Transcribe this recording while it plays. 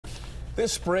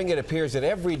This spring, it appears that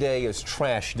every day is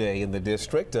trash day in the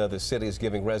district. The city is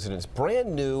giving residents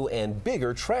brand new and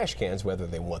bigger trash cans, whether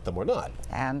they want them or not.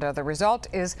 And the result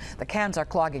is the cans are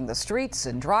clogging the streets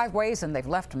and driveways, and they've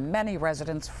left many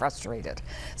residents frustrated.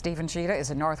 Stephen Cheetah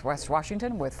is in Northwest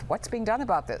Washington with what's being done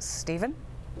about this. Stephen?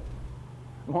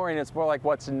 Maureen, it's more like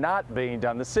what's not being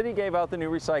done. The city gave out the new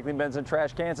recycling bins and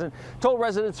trash cans and told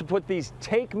residents to put these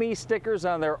 "Take Me" stickers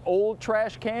on their old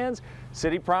trash cans.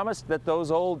 City promised that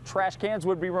those old trash cans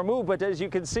would be removed, but as you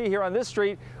can see here on this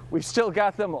street, we've still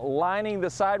got them lining the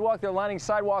sidewalk. They're lining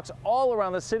sidewalks all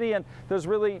around the city, and there's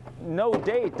really no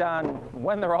date on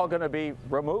when they're all going to be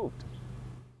removed.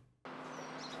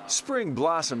 Spring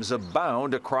blossoms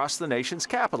abound across the nation's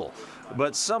capital,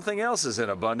 but something else is in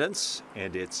abundance,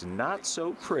 and it's not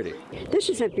so pretty. This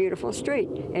is a beautiful street.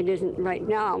 It isn't right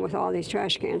now with all these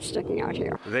trash cans sticking out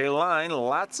here. They line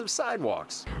lots of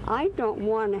sidewalks. I don't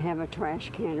want to have a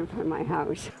trash can in front of my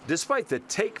house. Despite the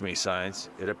 "Take Me" signs,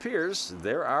 it appears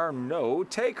there are no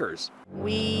takers.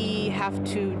 We have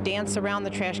to dance around the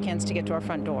trash cans to get to our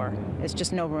front door. It's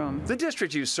just no room. The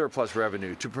district used surplus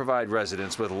revenue to provide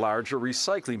residents with larger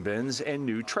recycling bins and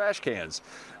new trash cans.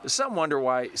 Some wonder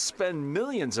why spend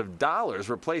millions of dollars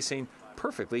replacing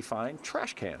perfectly fine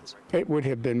trash cans. It would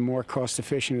have been more cost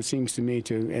efficient, it seems to me,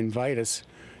 to invite us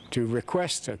to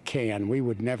request a can. We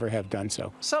would never have done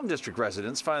so. Some district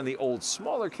residents find the old,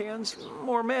 smaller cans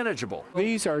more manageable.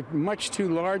 These are much too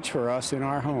large for us in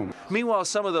our home. Meanwhile,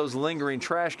 some of those lingering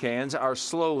trash cans are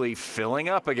slowly filling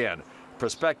up again.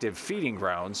 Prospective feeding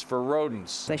grounds for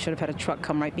rodents. They should have had a truck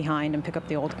come right behind and pick up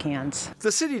the old cans.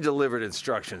 The city delivered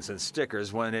instructions and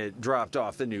stickers when it dropped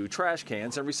off the new trash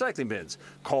cans and recycling bins.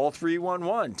 Call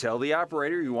 311, tell the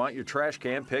operator you want your trash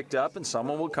can picked up, and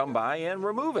someone will come by and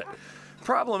remove it.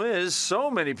 Problem is,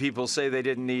 so many people say they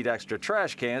didn't need extra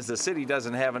trash cans, the city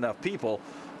doesn't have enough people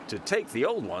to take the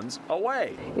old ones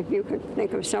away. If you could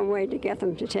think of some way to get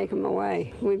them to take them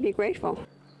away, we'd be grateful.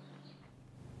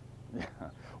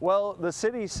 Well, the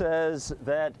city says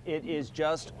that it is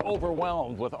just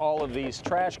overwhelmed with all of these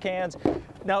trash cans.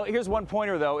 Now, here's one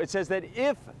pointer, though. It says that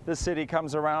if the city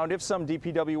comes around, if some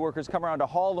DPW workers come around to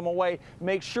haul them away,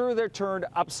 make sure they're turned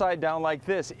upside down like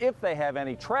this. If they have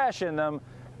any trash in them,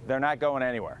 they're not going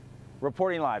anywhere.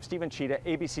 Reporting live, Stephen Cheetah,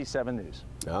 ABC 7 News.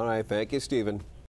 All right, thank you, Stephen.